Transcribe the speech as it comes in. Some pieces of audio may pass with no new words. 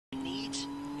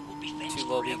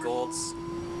low B golds.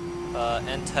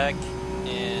 N-Tech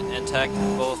and N-Tech,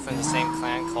 both in the same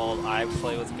clan called I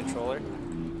Play with a Controller.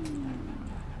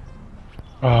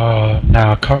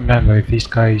 Now I can't remember if these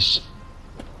guys.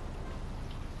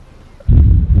 I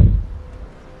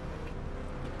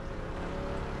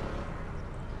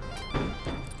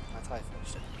thought I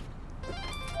finished it.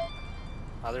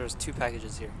 Oh, there was 2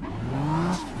 packages here.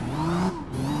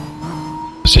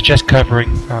 Suggest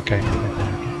covering. Okay.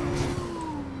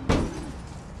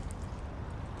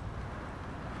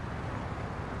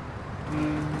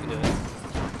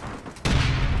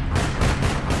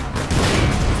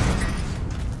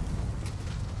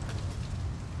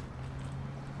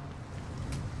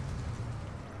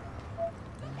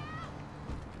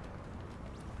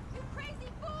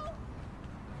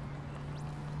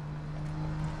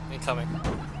 Incoming.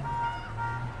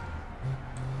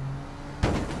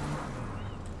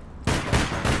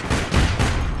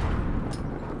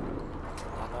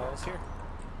 Oh, no, it's here.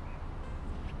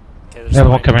 Okay, there's Another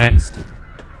one coming in.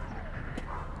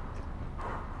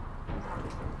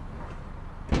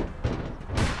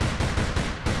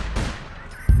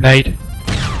 Nade.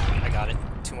 I got it.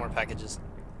 2 more packages.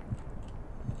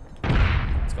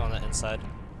 Let's go on the inside.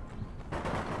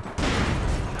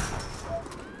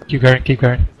 Keep going, keep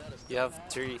going. You have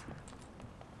 3.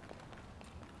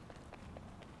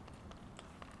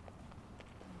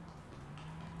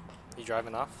 You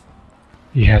driving off?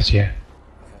 Yes, yeah.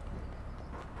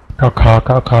 Okay. Got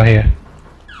a car here.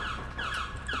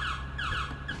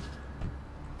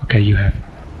 Okay, you have.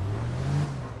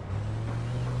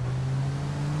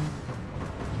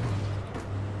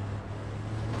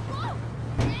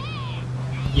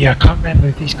 Yeah, I can't remember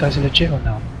if these guys are legit or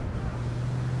not.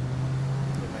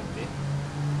 They might be.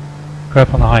 Go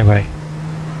up on the highway.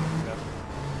 Yep.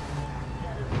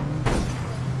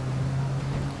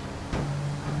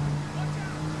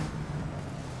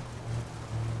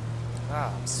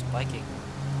 Ah, I'm spiking.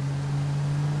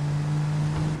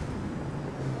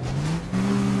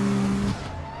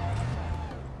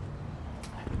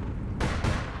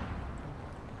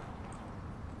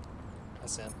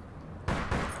 That's him.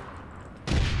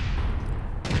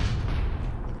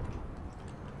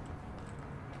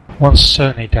 One's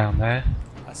certainly down there.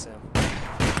 That's him. He's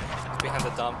behind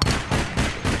the dump.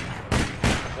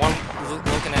 One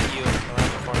looking at you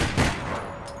around the corner.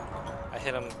 I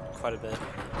hit him quite a bit.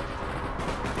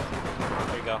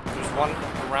 There you go. There's one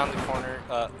around the corner,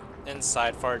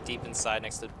 inside, far deep inside,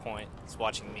 next to the point. He's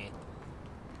watching me.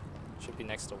 Should be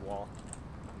next to a wall.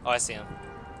 Oh, I see him.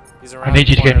 He's around. I need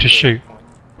you to get him to the shoot. point.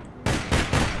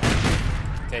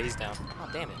 Okay, he's down. Oh,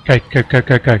 damn it. Okay,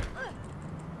 go.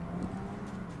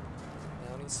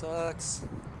 Downing sucks.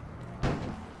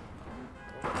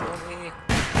 Don't kill me.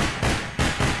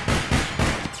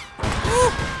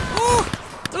 Ooh!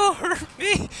 Don't hurt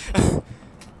me!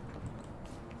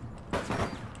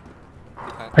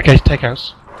 Okay, take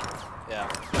house. Yeah.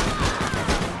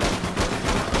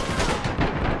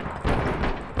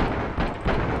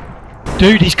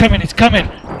 Dude, he's coming, Dude!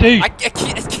 I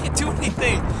can't do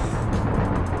anything!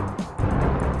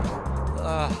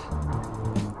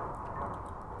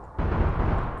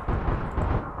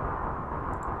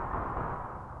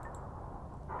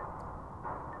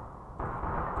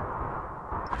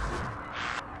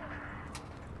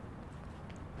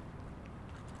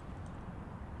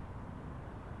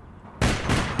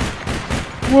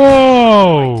 Whoa!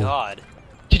 Oh my god.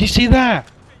 Did you see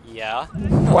that? Yeah.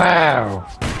 Wow!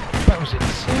 That was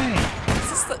insane!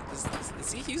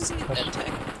 Is he using an N-Tech?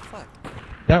 What the fuck?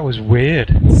 That was weird.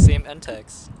 Same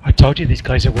N-Techs. I told you these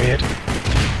guys are weird.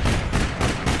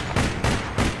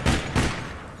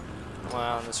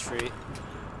 Wow, on the street.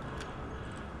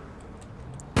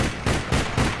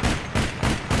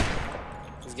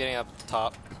 He's getting up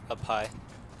top, up high.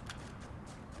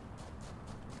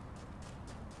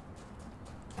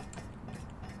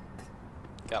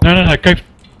 Got No, one.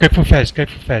 go for Fez,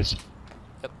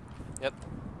 Yep.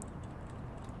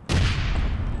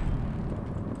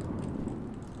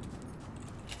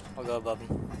 I'll go above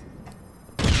him.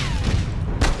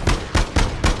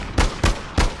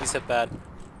 He's hit bad.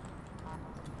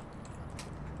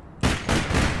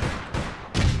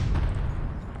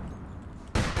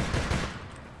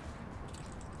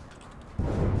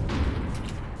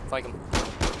 Flank him.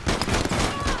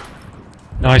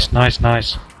 Nice.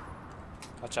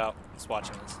 Watch out. He's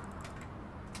watching us.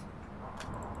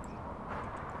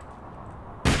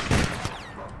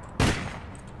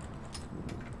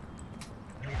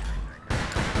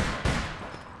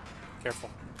 Careful.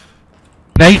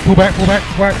 Nate, pull back.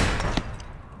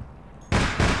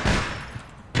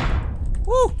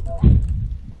 Woo!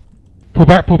 Pull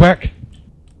back.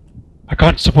 I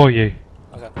can't support you.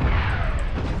 Okay.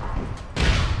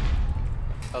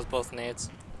 That was both nades.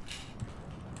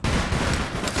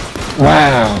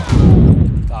 Wow.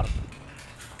 Got him.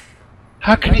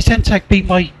 How can his Sentak beat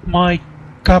my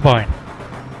carbine? I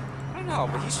don't know,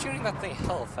 but he's shooting that thing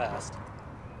hella fast.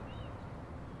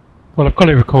 Well, I've got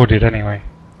it recorded anyway.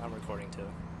 I'm recording too.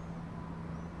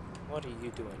 What are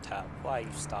you doing, Tap? Why are you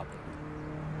stopping?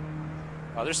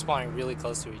 Oh, they're spawning really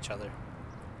close to each other.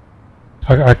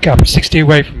 I'm 60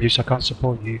 away from you, so I can't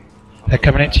support you. They're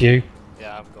coming into you.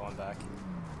 Yeah, I'm going back.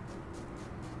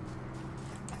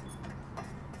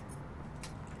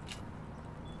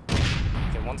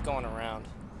 Okay, one's going around.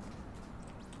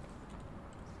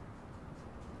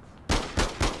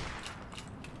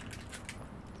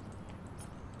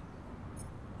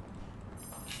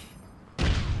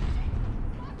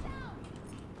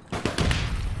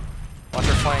 Watch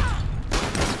her flank.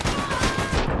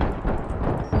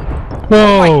 Whoa!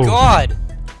 Oh my god!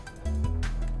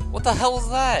 What the hell is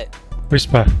that?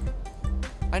 Whisper.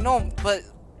 I know, but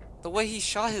the way he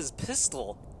shot his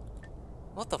pistol.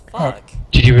 What the fuck?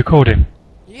 Did you record him?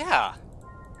 Yeah.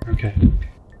 Okay.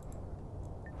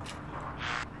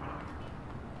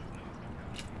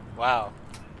 Wow.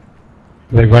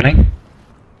 Are they running?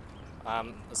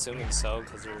 I'm assuming so,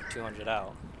 because they're 200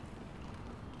 out.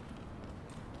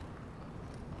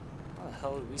 How the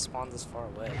hell did we spawn this far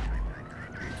away?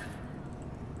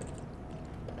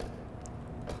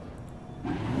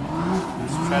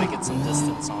 Let's try to get some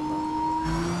distance on them.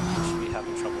 We should be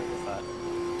having trouble with that.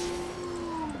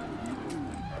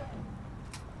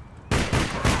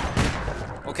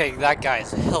 Okay, that guy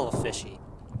is hella fishy.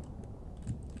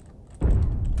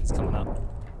 He's coming up.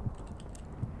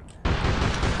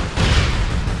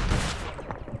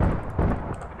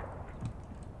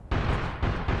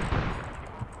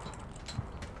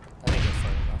 I think it's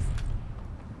far enough.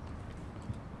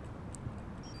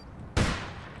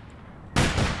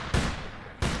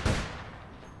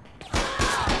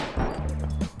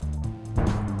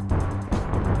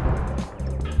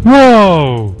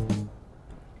 Whoa!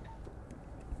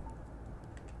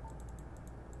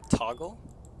 Toggle?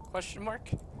 Question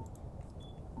mark?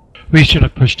 We should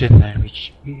have pushed in there.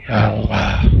 Oh,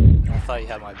 wow. I thought you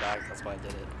had my back, that's why I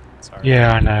did it. Sorry.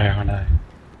 Yeah, I know.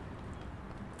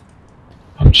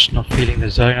 I'm just not feeling the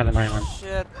zone at the moment.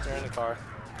 Shit, they're in the car.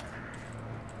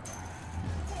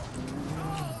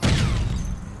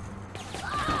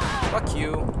 Fuck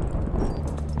you.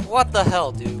 What the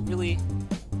hell, dude? Really?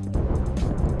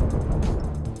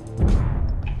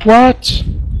 What?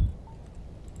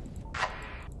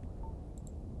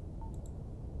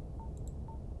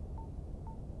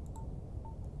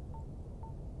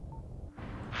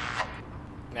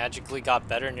 Magically got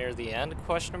better near the end?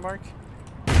 Question mark?